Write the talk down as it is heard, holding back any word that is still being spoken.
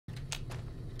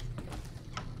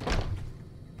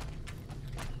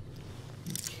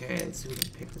Okay, let's see if we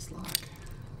can pick this lock.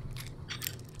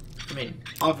 I mean,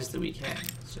 obviously we can.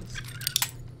 It's just...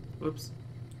 Whoops.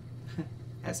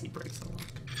 As he breaks the lock.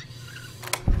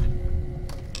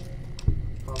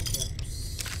 Bottle caps.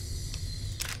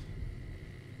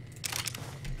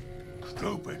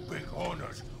 Stupid big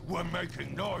horners were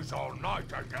making noise all night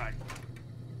again.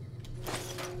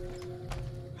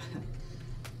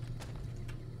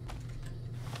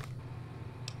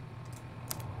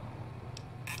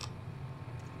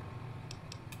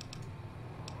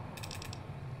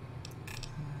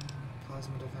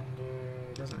 Plasma defender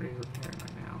doesn't need repairing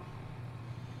right now.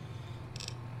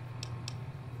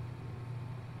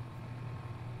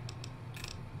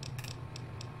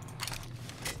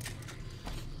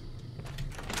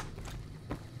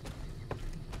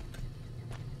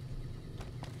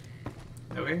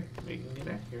 Okay, we can get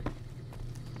back here.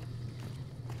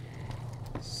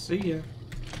 See ya.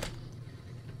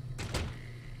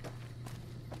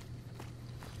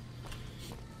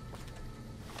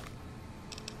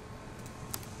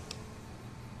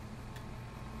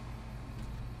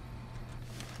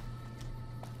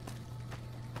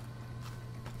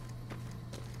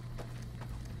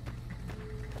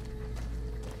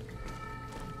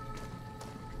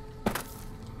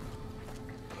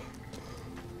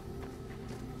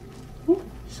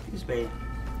 Excuse me.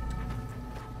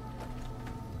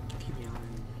 Keep me on.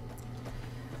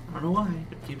 I don't know why,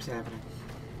 but it keeps happening.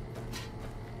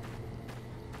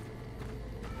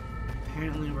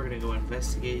 Apparently we're gonna go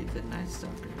investigate the Night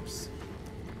Stalkers.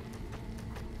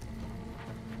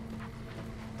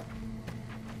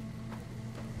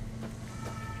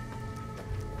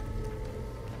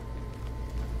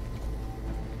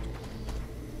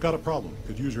 Got a problem.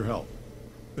 Could use your help.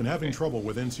 Been having trouble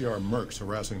with NCR mercs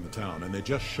harassing the town, and they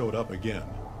just showed up again.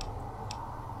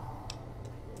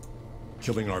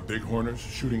 Killing our bighorners,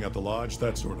 shooting at the lodge,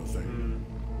 that sort of thing.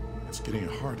 It's getting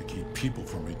hard to keep people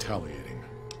from retaliating.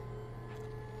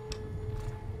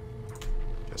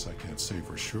 Guess I can't say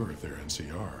for sure if they're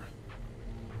NCR.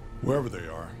 Wherever they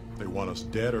are, they want us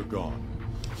dead or gone.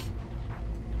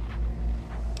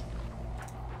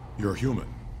 You're human.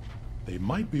 They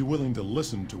might be willing to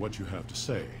listen to what you have to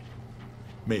say.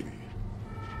 Maybe.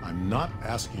 I'm not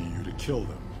asking you to kill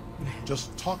them.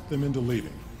 Just talk them into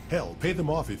leaving. Hell, pay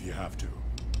them off if you have to.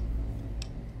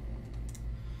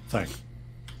 Thanks.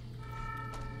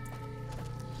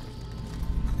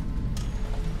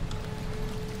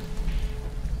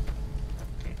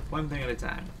 Okay, one thing at a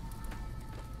time.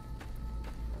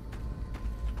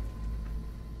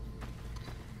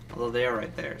 Although they are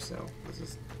right there, so let's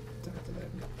just talk to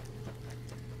them.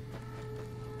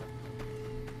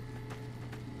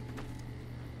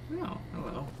 Oh,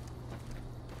 hello.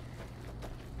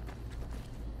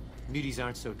 Muties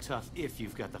aren't so tough if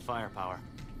you've got the firepower.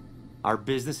 Our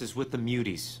business is with the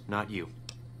Muties, not you.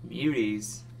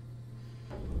 Muties.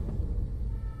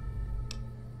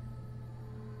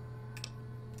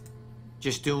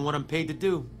 Just doing what I'm paid to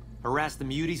do. Harass the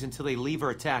Muties until they leave or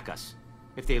attack us.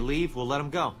 If they leave, we'll let them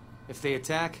go. If they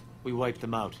attack, we wipe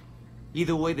them out.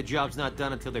 Either way, the job's not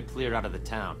done until they're cleared out of the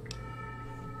town.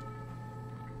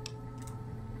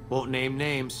 Won't name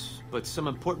names, but some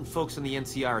important folks in the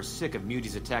NCR are sick of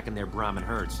Muties attacking their Brahmin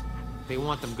herds. They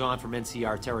want them gone from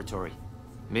NCR territory.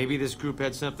 Maybe this group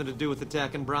had something to do with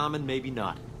attacking Brahmin, maybe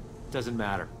not. Doesn't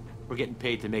matter. We're getting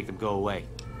paid to make them go away.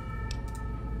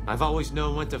 I've always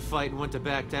known when to fight and when to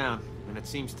back down, and it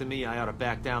seems to me I ought to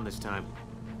back down this time.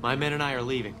 My men and I are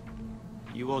leaving.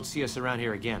 You won't see us around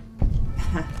here again.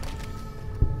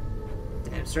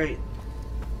 Damn straight.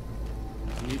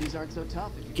 Muties aren't so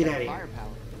tough if you Get got outta here. firepower.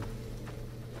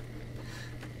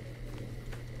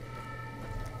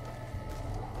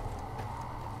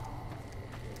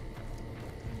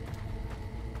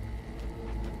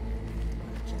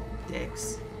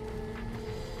 Dicks.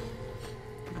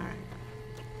 Alright.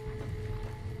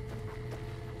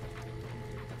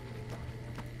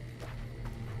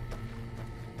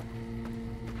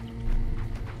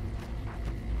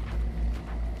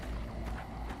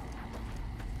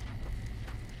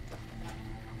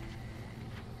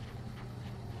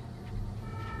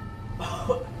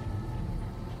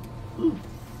 Ooh.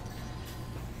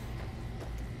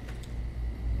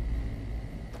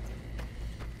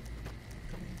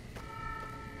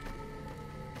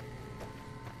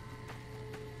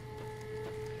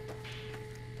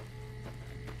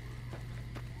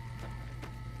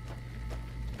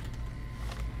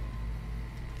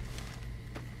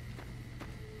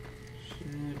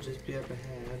 Should just be up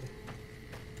ahead.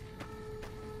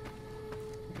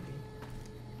 Maybe.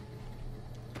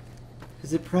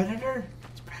 Is it Predator?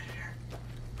 It's Predator.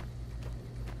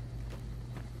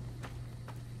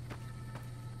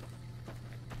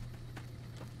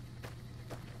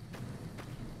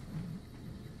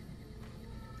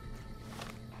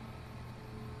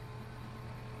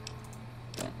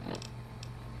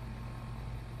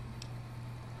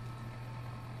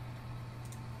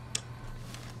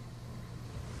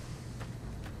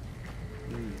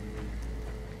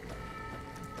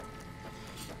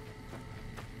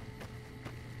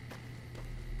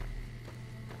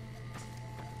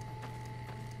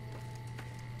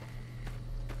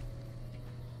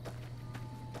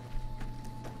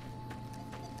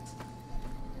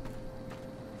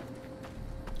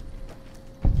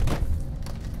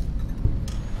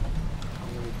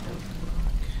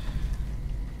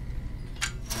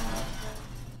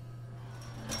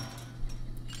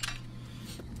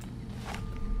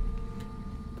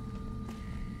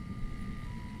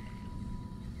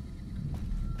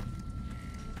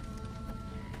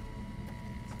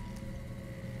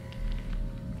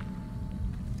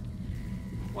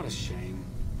 What a shame.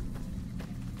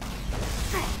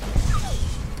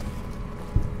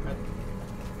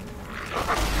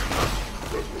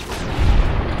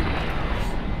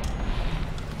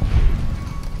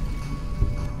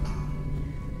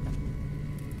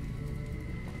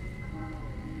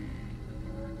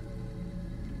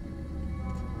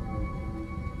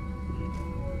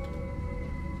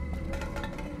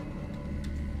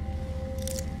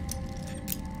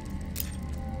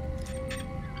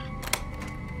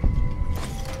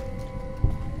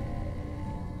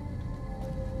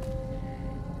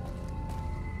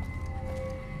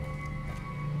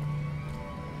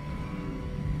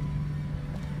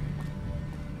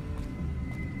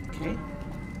 Okay.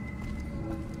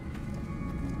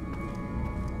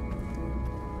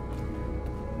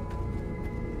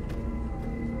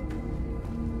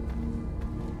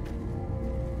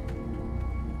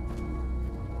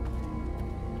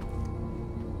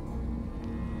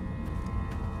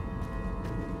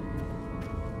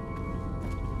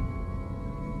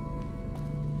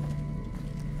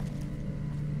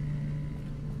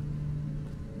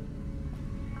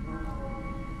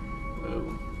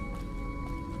 Whoa.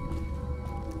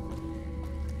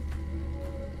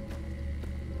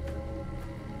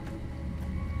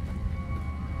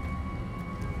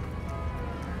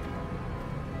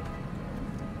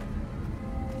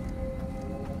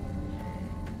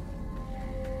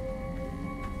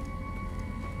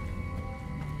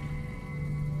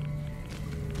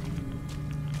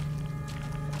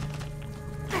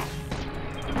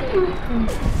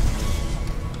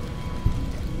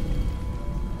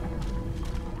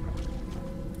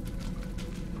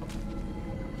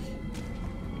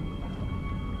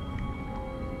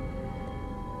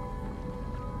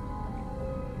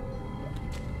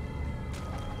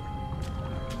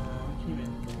 Can't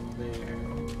even go there.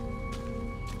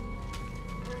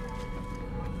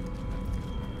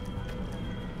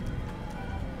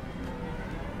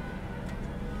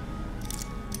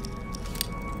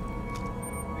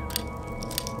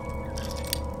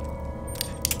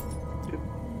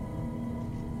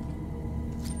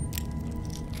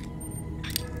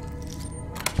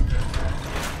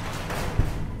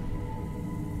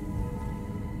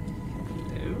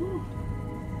 Hello?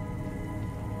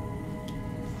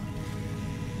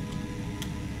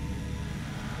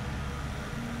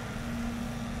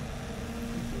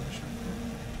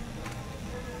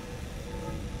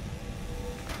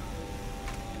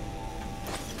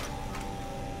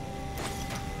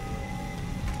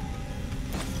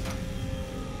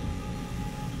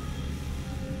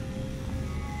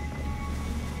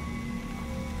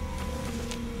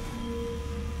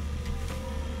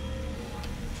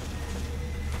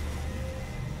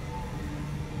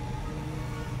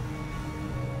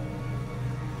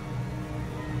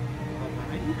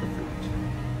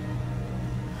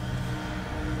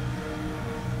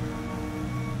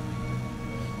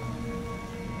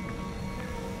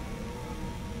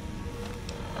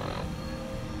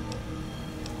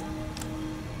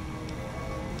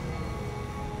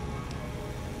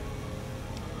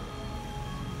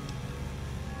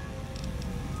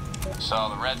 So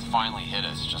the Reds finally hit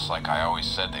us, just like I always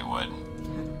said they would.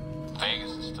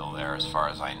 Vegas is still there as far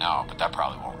as I know, but that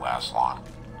probably won't last long.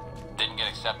 Didn't get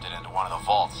accepted into one of the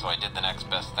vaults, so I did the next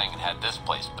best thing and had this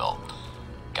place built.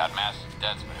 Got massive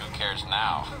debts, but who cares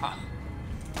now?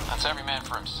 That's every man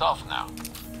for himself now.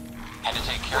 Had to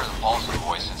take care of the Paulson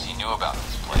boy since he knew about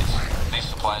this place. They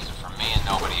supplies it for me and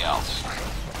nobody else.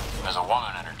 There's a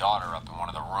woman and her daughter up in one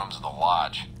of the rooms of the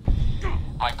lodge.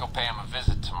 Might go pay him a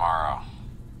visit tomorrow.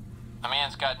 The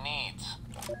man's got needs.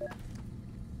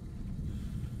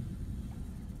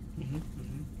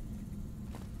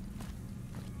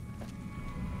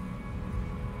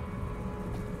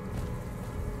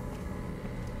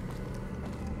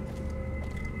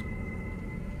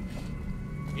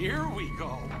 Here we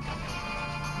go.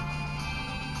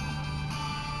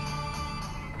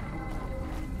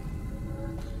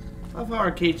 I love how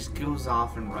Arcade just goes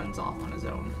off and runs off on his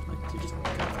own. Like, he just goes.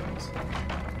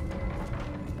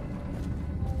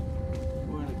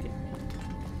 What a guy.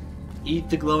 Eat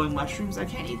the glowing mushrooms? I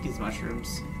can't eat these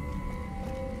mushrooms.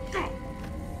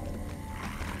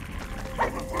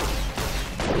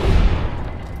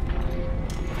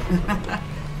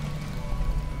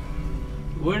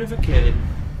 Would if I could.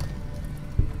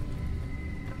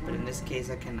 But in this case,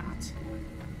 I cannot.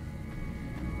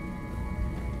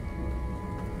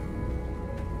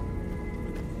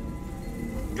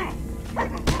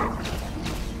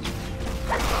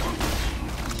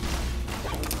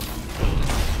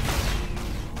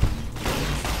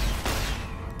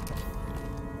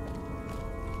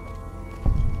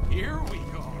 Here we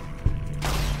go.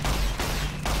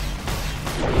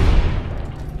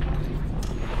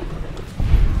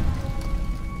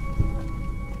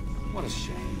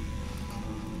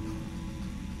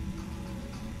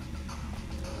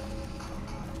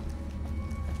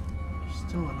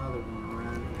 Still another one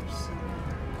around here somewhere.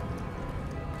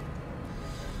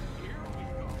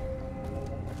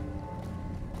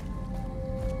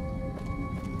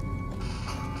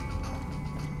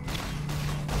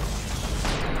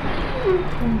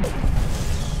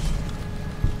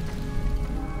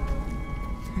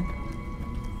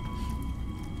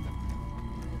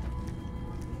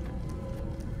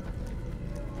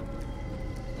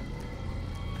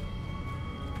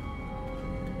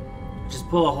 Just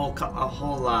pull a whole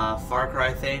Far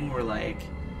Cry thing where like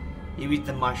you eat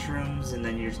the mushrooms and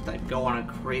then you're just like go on a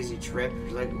crazy trip.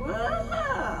 You're like,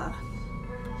 whoa.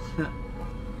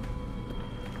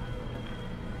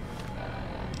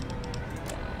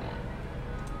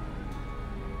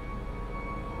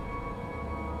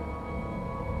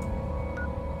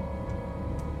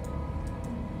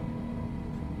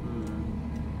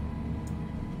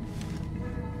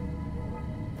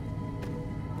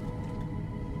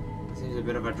 Seems a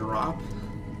bit of a drop.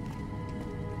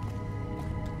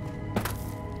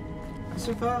 I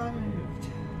survived.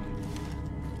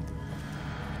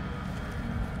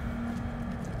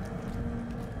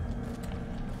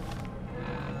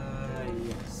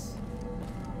 Yes.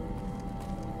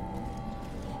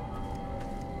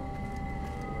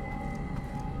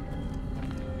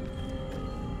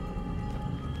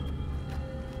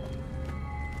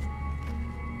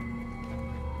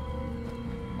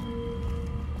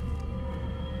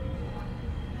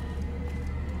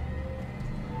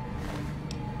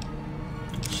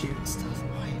 Shoot stuff,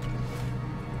 boy.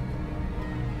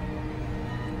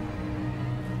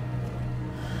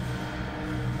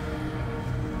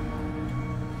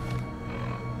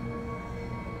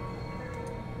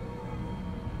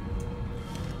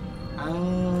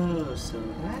 Oh, so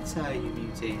that's how you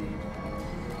mutated.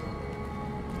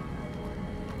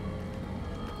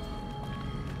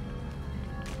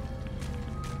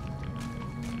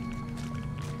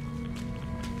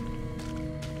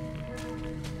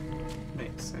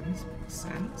 Makes sense, makes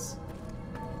sense.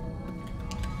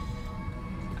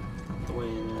 Not the way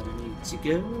that I need to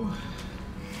go.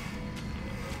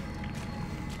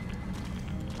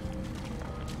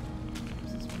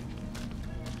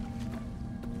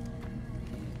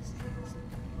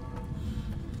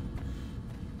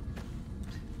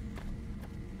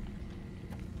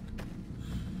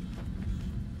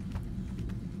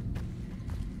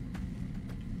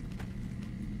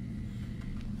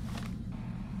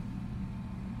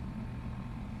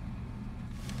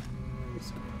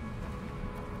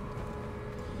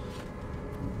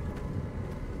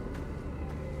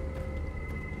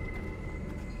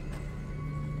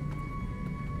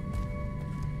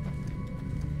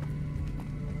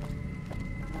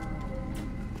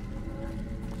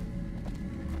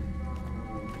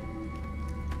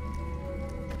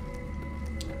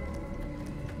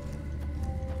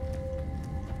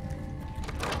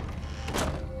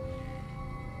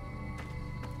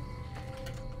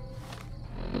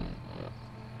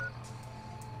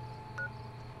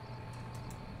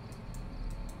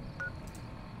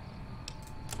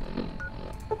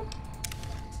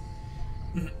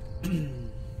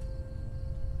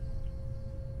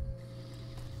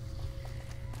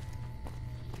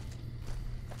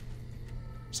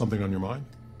 Something on your mind?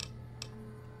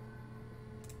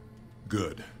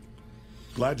 Good.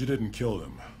 Glad you didn't kill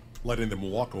them. Letting them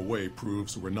walk away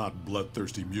proves we're not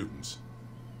bloodthirsty mutants.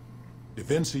 If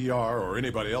NCR or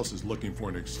anybody else is looking for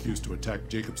an excuse to attack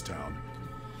Jacobstown,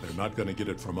 they're not gonna get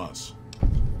it from us.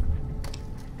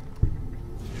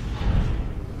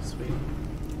 Sweet.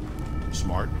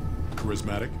 Smart,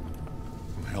 charismatic,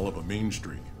 and hell of a mean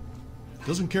streak.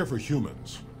 Doesn't care for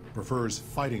humans, prefers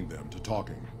fighting them to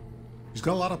talking. He's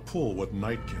got a lot of pull with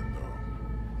Nightkin,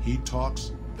 though. He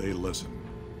talks, they listen.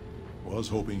 Was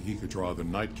hoping he could draw the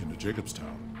Nightkin to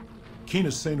Jacobstown. Keen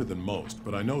is saner than most,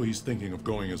 but I know he's thinking of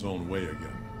going his own way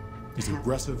again. He's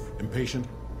aggressive, impatient,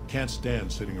 can't stand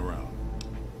sitting around.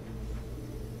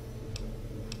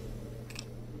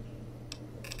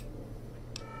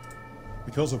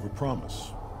 Because of a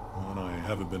promise, one I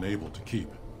haven't been able to keep.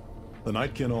 The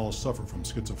Nightkin all suffer from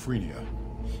schizophrenia.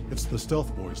 It's the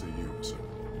stealth boys they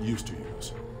used to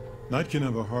use. Nightkin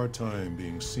have a hard time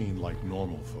being seen like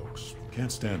normal folks.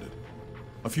 Can't stand it.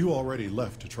 A few already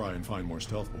left to try and find more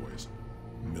stealth boys.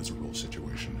 Miserable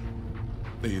situation.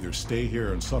 They either stay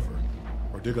here and suffer,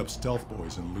 or dig up stealth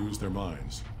boys and lose their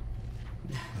minds.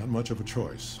 Not much of a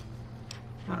choice.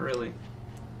 Not really.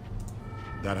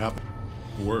 That happened.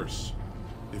 Worse.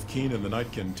 If Keen and the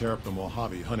Nightkin tear up the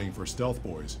Mojave hunting for stealth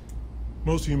boys,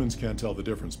 most humans can't tell the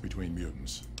difference between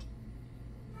mutants.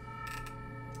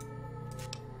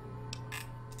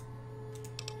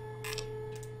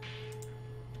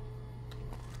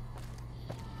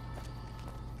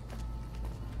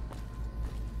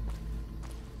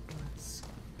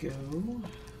 go.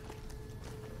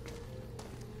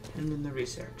 And then the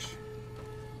research.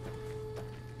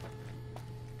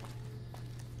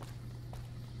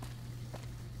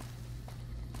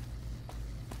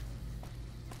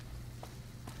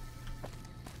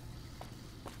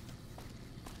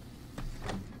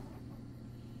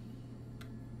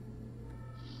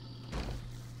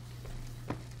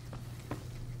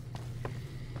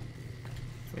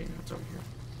 Wait, no, it's over here.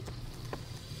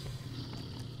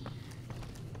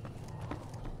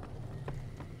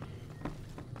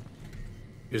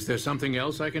 Is there something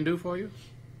else I can do for you?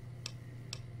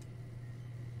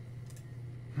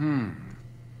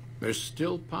 There's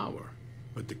still power,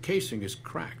 but the casing is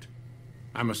cracked.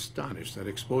 I'm astonished that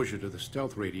exposure to the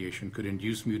stealth radiation could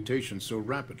induce mutations so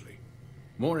rapidly.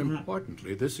 More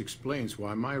importantly, this explains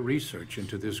why my research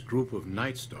into this group of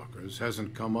Night Stalkers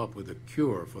hasn't come up with a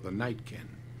cure for the Nightkin.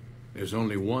 There's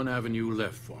only one avenue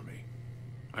left for me.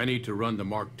 I need to run the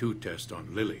Mark II test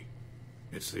on Lily.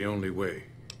 It's the only way.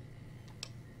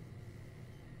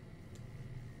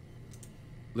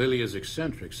 Lily is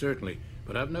eccentric, certainly,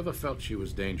 but I've never felt she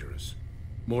was dangerous.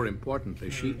 More importantly,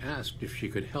 she asked if she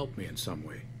could help me in some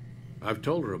way. I've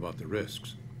told her about the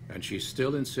risks, and she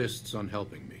still insists on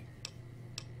helping me.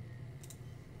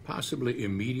 Possibly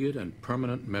immediate and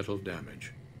permanent mental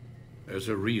damage. There's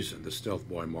a reason the Stealth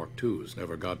Boy Mark IIs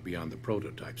never got beyond the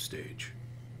prototype stage.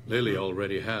 Lily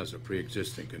already has a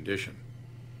pre-existing condition,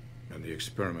 and the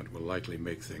experiment will likely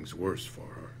make things worse for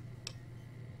her.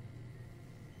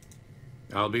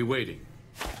 I'll be waiting.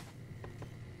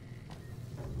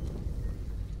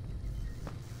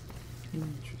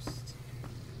 Interesting.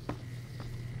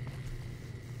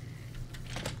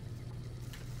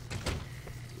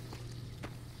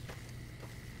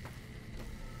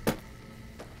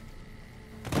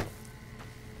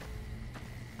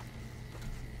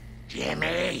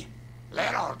 Jimmy!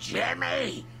 Little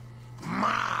Jimmy!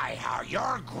 My, how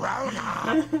you're grown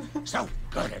up! So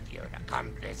good of you to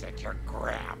come visit your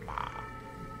grandma.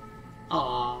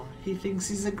 Aw, he thinks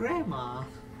he's a grandma.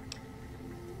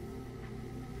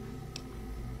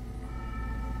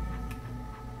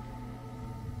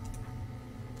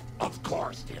 Of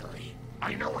course, dearie.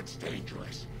 I know it's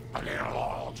dangerous, but it'll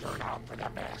all turn out for the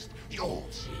best. You'll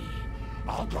see.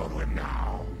 I'll go to him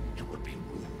now. It would be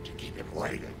rude to keep him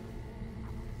waiting.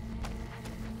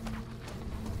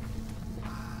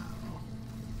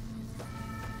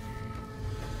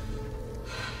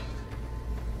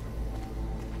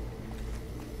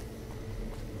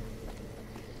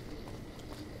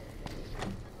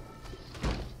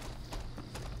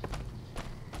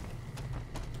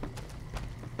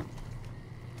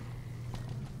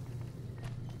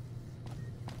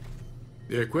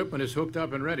 The equipment is hooked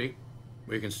up and ready.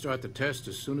 We can start the test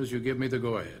as soon as you give me the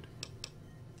go-ahead.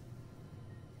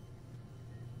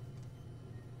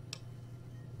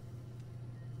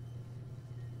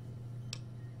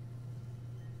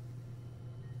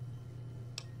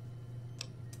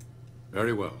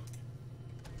 Very well.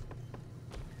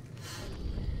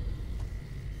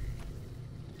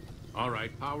 All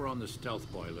right, power on the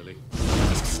Stealth Boy, Lily.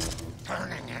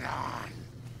 Turning it on.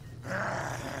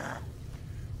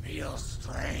 Feels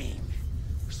strange.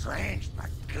 Strange, but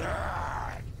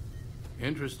good.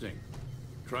 Interesting.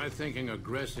 Try thinking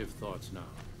aggressive thoughts now.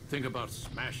 Think about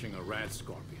smashing a rad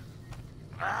scorpion.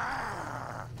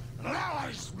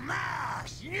 Lily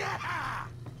smash! Yeah!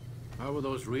 How are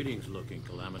those readings looking,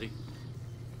 Calamity?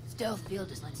 Stealth field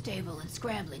is unstable and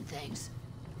scrambling things.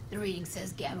 The reading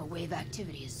says gamma wave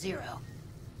activity is 0.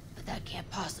 But that can't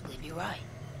possibly be right.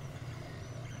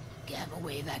 Gamma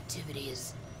wave activity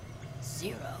is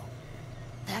 0.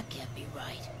 That can't be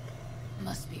right.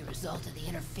 Must be a result of the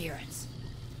interference.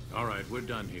 All right, we're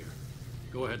done here.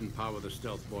 Go ahead and power the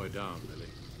Stealth Boy down, Lily.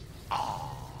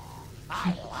 Oh,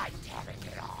 I liked having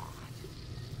it on.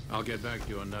 I'll get back to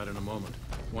you on that in a moment,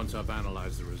 once I've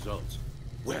analyzed the results.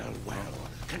 Well, well,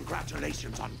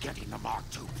 congratulations on getting the Mark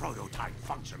II prototype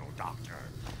functional, Doctor.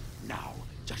 Now,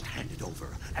 just hand it over,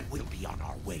 and we'll be on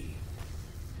our way.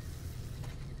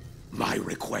 My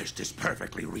request is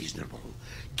perfectly reasonable.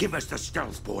 Give us the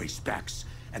Stealth Boy specs,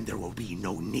 and there will be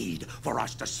no need for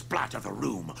us to splatter the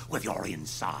room with your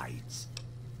insides.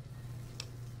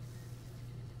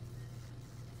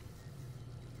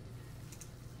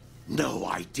 No,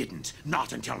 I didn't.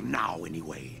 Not until now,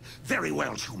 anyway. Very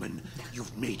well, human.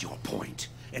 You've made your point,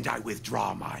 and I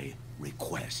withdraw my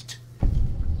request.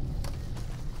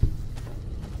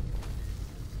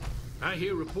 I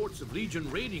hear reports of Legion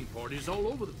raiding parties all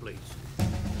over the place.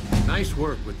 Nice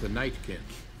work with the Nightkin.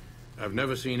 I've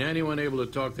never seen anyone able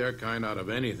to talk their kind out of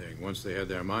anything once they had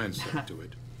their minds set to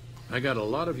it. I got a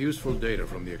lot of useful data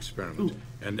from the experiment,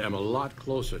 and am a lot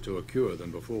closer to a cure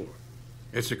than before.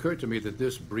 It's occurred to me that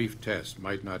this brief test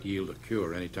might not yield a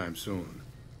cure anytime soon.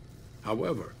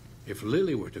 However, if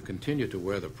Lily were to continue to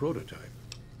wear the prototype...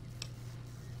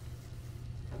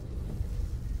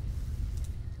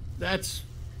 That's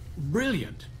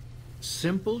brilliant.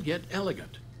 Simple yet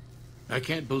elegant. I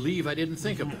can't believe I didn't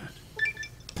think of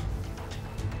that.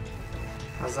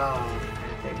 Huzzah.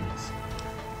 Things.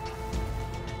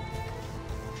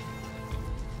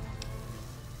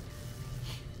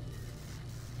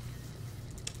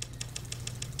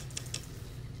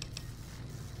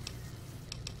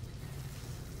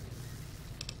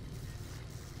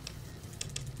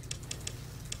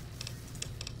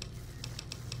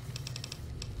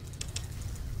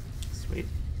 Sweet.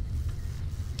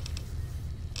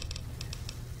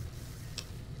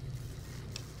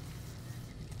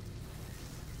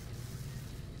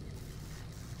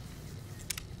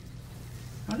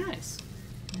 Oh, nice.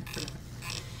 Yeah, forgot.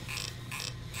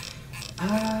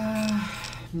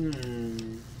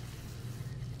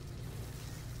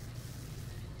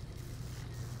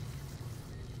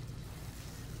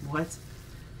 What?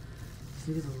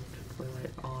 Leave the Pip-Boy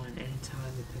light on.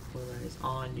 Anytime the Pip-Boy light is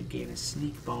on, you gain a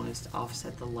sneak bonus to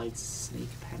offset the light's sneak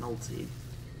penalty.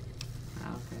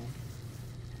 Okay.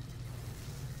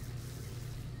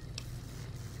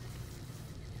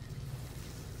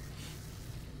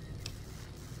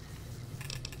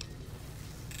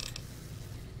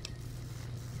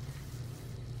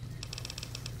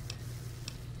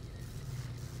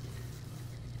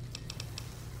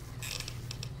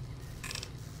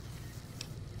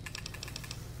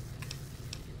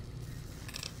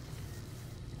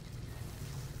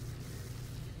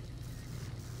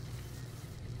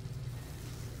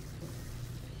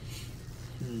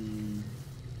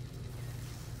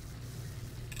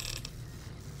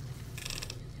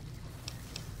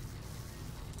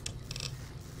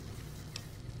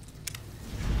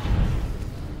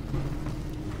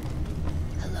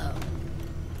 Hello.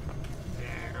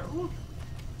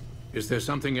 Is there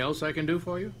something else I can do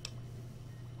for you?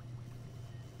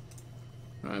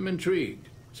 I'm intrigued,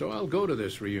 so I'll go to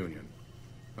this reunion.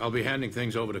 I'll be handing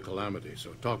things over to Calamity,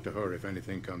 so talk to her if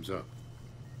anything comes up.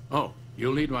 Oh,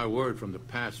 you'll need my word from the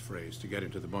passphrase to get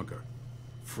into the bunker.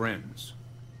 Friends.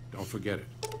 Don't forget it.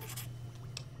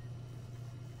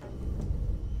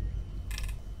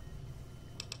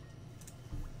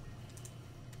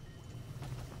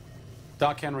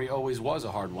 Doc Henry always was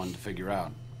a hard one to figure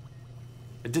out.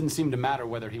 It didn't seem to matter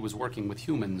whether he was working with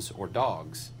humans or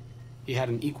dogs. He had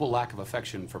an equal lack of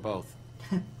affection for both.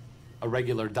 A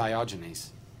regular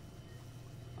Diogenes.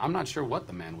 I'm not sure what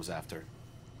the man was after.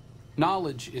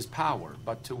 Knowledge is power,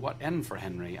 but to what end for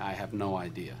Henry, I have no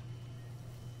idea.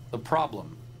 The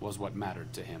problem was what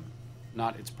mattered to him,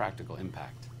 not its practical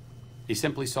impact. He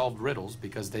simply solved riddles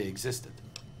because they existed.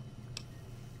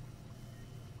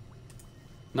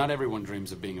 Not everyone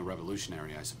dreams of being a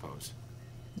revolutionary, I suppose.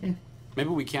 Yeah. Maybe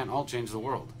we can't all change the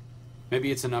world.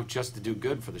 Maybe it's enough just to do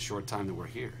good for the short time that we're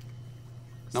here.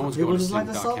 No Some one's people going to just sing like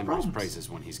to Doc solve Henry's problems. praises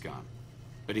when he's gone.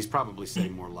 But he's probably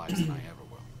saved more lives than I ever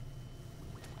will.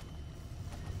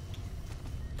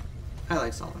 I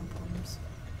like solving